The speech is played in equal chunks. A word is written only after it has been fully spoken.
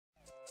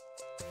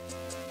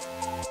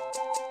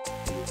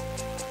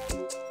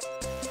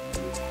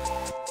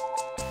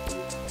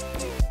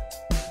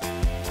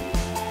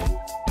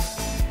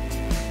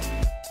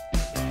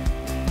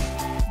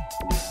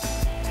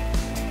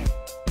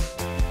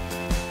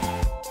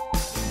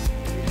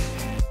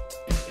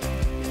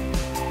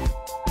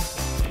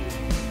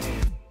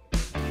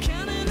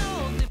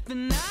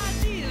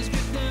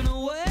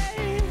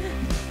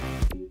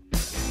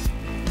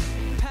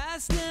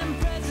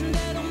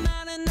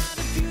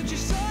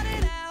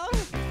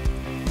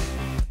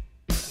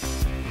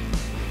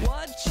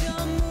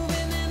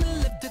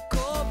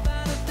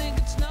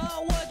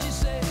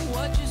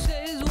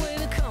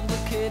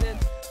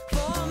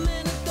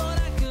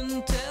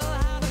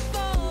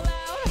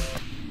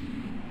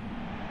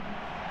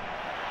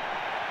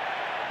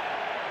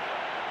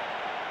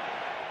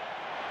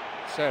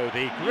So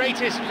the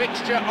greatest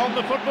fixture on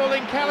the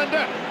footballing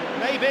calendar?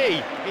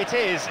 Maybe. It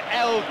is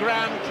El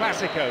Gran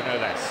Clasico, no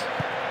less.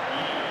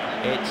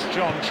 It's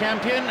John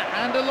Champion,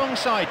 and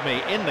alongside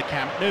me in the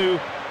Camp Nou,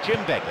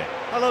 Jim Begley.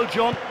 Hello,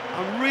 John.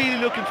 I'm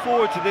really looking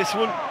forward to this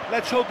one.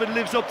 Let's hope it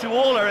lives up to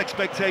all our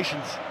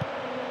expectations.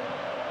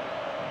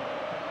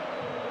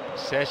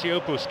 Sergio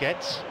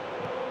Busquets.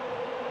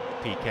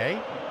 Piqué.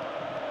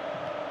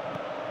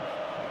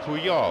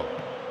 Puyol.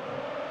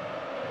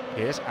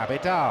 Here's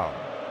Abidal.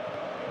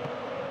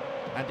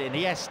 And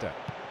Iniesta.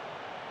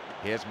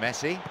 Here's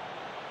Messi.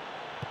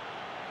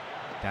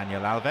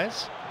 Daniel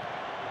Alves.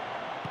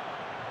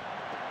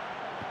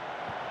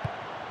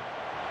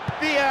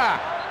 Villa!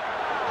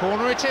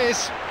 Corner it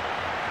is.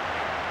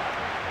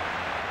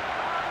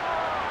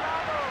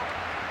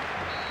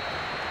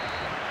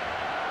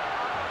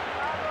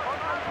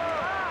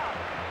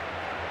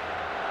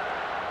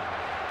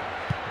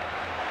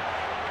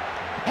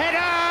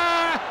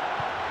 Header!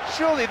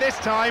 Surely this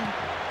time.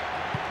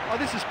 Oh,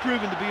 this has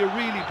proven to be a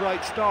really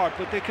bright start,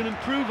 but they can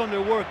improve on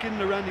their work in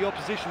and around the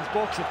opposition's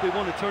box if they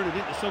want to turn it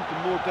into something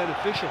more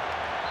beneficial.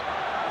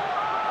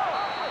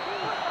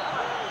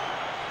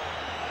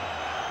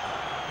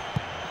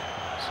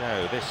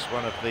 So this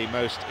one of the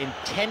most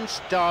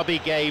intense derby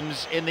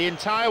games in the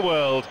entire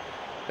world.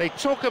 They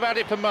talk about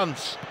it for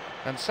months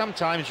and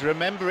sometimes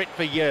remember it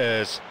for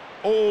years.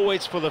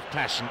 Always full of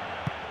passion.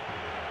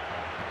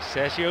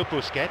 Sergio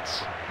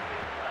Busquets.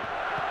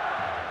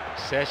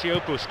 Sergio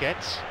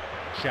Busquets.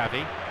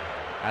 Xavi.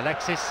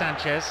 Alexis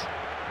Sanchez.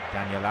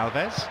 Daniel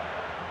Alves.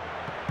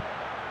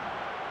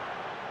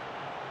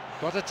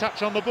 Got a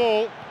touch on the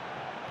ball.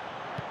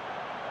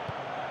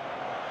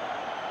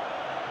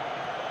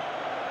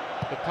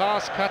 The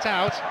pass cut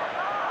out.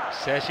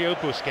 Sergio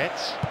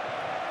Busquets.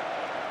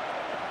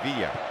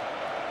 Villa.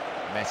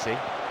 Messi.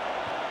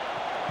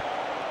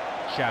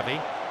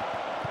 Xavi.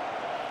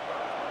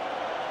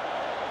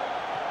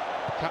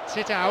 Cuts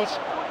it out.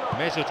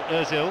 Mesut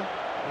Özil.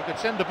 He could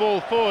send the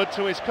ball forward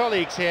to his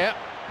colleagues here.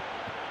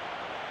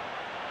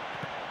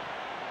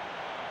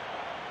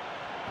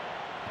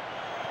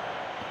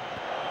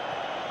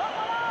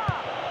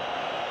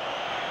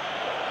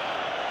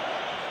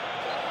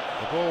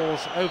 The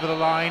ball's over the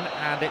line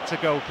and it's a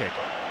goal kick.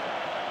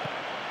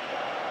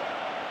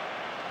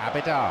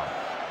 Abidal.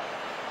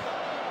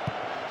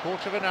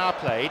 Quarter of an hour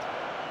played.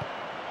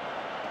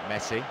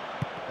 Messi.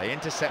 They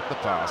intercept the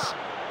pass.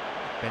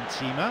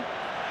 Benzema.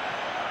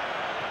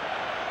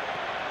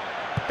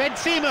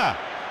 Benzema!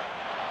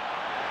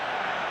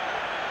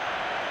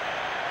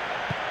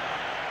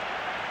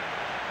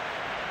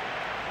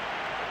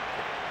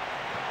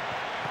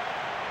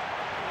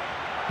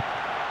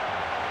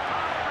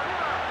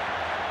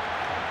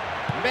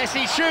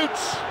 Messi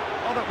shoots!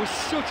 Oh, that was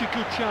such a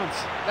good chance.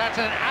 That's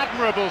an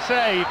admirable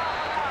save.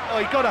 Oh,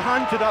 he got a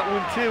hand to that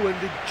one too and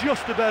did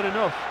just about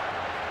enough.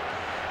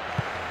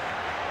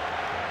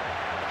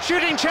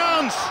 Shooting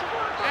chance!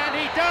 And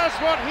he does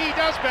what he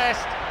does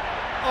best.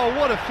 Oh,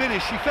 what a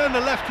finish. He found the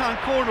left-hand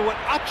corner with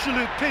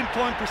absolute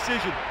pinpoint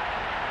precision.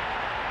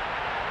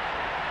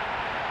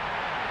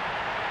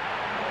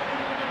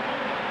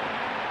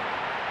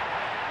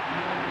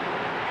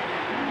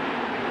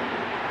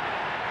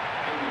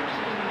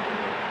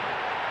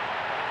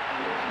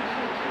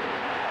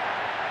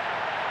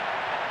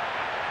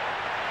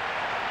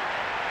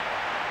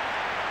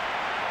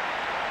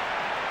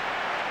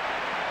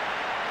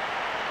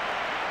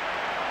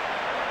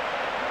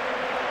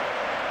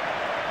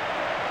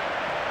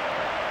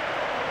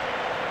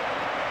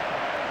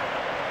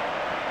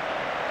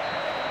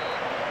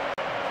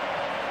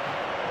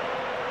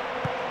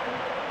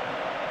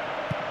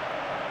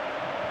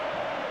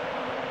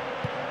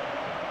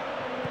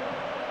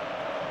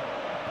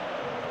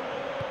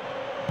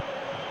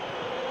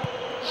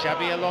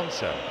 Xabi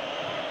Alonso.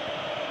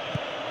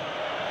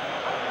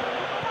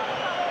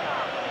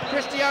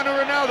 Cristiano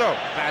Ronaldo.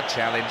 Bad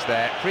challenge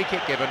there. Free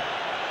kick given.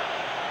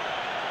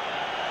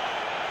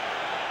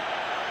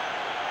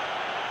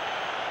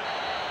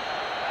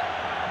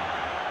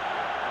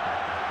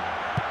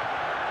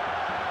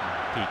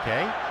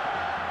 Piqué.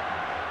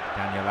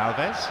 Daniel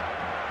Alves.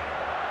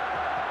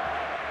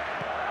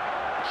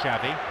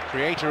 Xavi,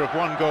 creator of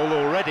one goal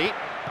already.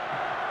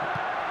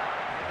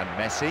 And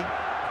Messi.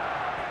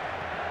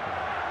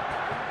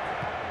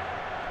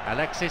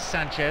 Alexis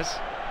Sanchez.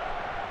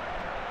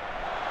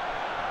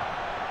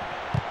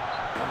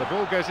 And the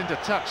ball goes into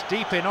touch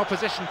deep in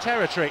opposition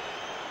territory.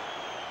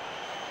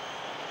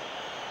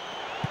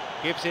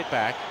 Gives it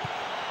back.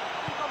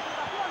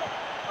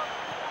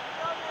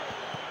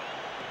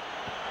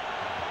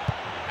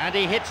 And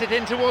he hits it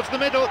in towards the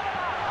middle.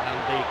 And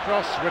the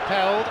cross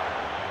repelled.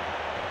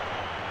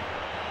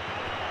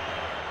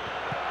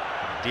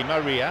 Di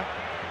Maria.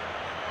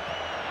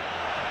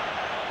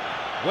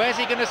 Where's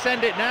he going to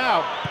send it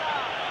now?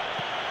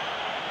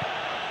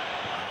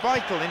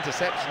 Vital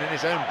interception in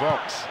his own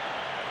box.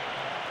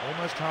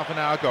 Almost half an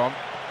hour gone.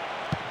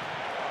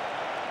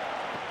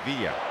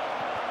 Villa.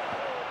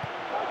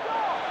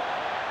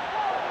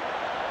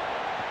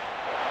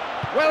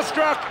 Well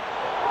struck.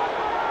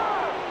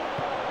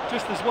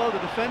 Just as well the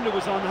defender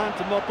was on hand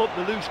to mop up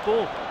the loose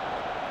ball.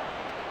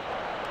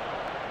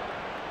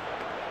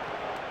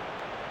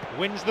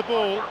 Wins the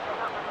ball.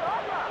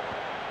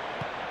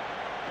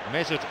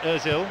 Mesut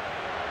Özil.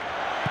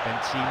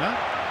 Benzema.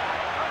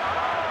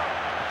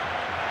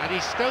 And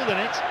he's stolen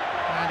it.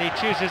 And he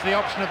chooses the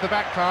option of the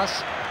back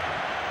pass.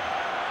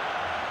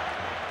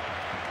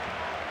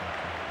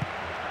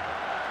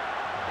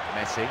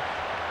 Messi.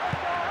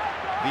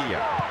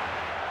 Villa.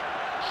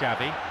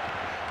 Xavi.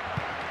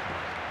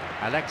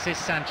 Alexis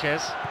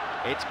Sanchez.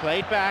 It's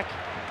played back.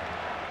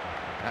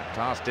 That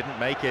pass didn't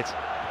make it.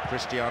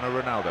 Cristiano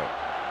Ronaldo.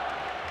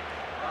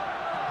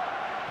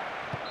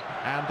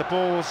 And the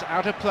ball's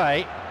out of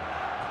play.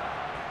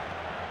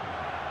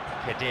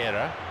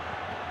 Khedira.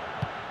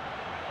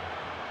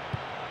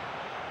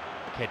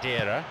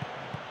 Khedira.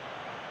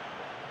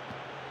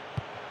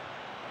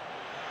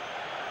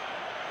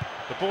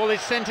 The ball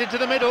is sent into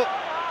the middle.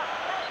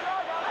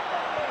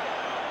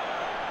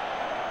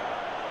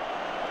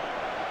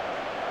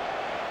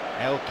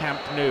 El Camp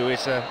Nou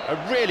is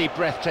a really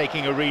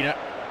breathtaking arena.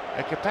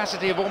 A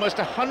capacity of almost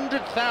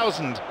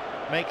 100,000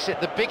 makes it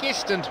the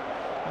biggest and,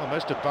 well,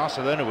 most of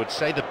Barcelona would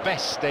say the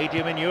best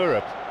stadium in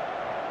Europe.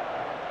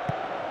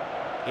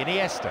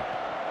 Iniesta.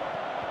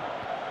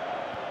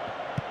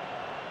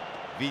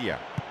 Villa.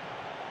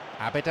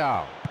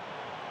 Abidal.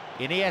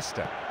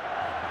 Iniesta.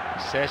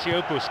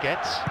 Sergio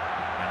Busquets.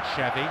 And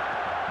Xavi.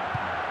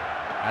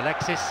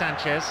 Alexis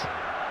Sanchez.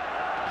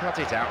 Cut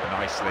it out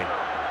nicely.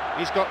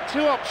 He's got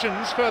two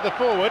options further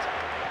forward.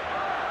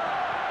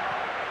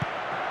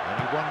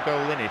 Only one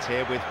goal in it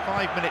here with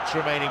 5 minutes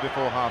remaining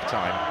before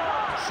half-time.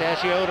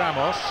 Sergio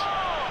Ramos.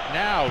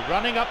 Now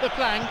running up the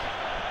flank.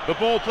 The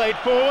ball played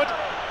forward.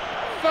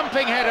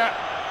 Thumping header.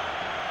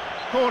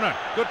 Corner.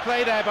 Good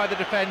play there by the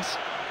defence.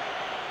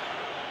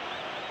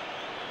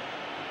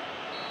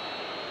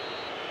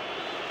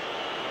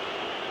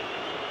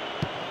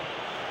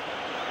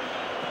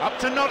 Up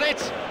to nod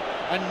it.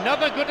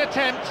 Another good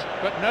attempt,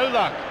 but no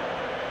luck.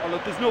 Oh,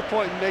 look, there's no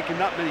point in making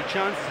that many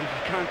chances if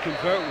you can't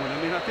convert one.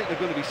 I mean, I think they're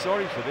going to be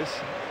sorry for this.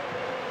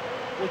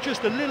 Well,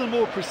 just a little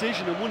more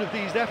precision in one of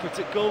these efforts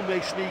at goal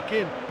may sneak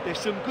in. There's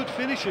some good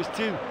finishers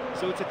too,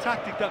 so it's a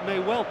tactic that may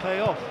well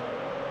pay off.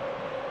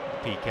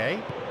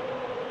 Piqué.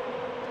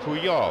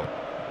 Puyol.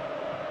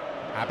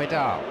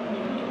 Abidal.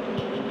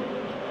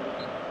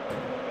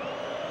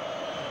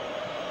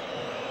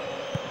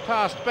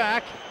 Passed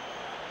back.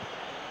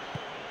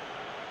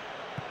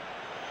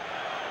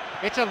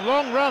 It's a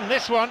long run,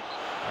 this one.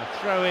 A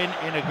throw-in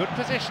a good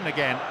position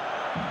again.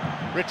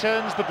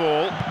 Returns the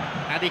ball,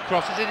 and he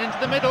crosses it into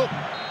the middle.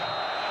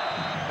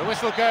 The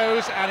whistle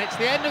goes, and it's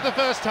the end of the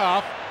first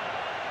half.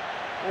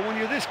 Well, when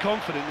you're this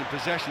confident in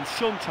possession,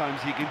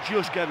 sometimes you can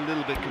just get a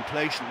little bit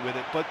complacent with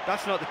it, but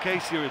that's not the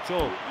case here at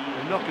all.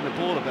 They're knocking the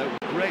ball about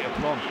with great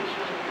aplomb.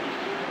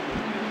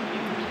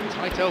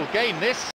 Tight old game, this.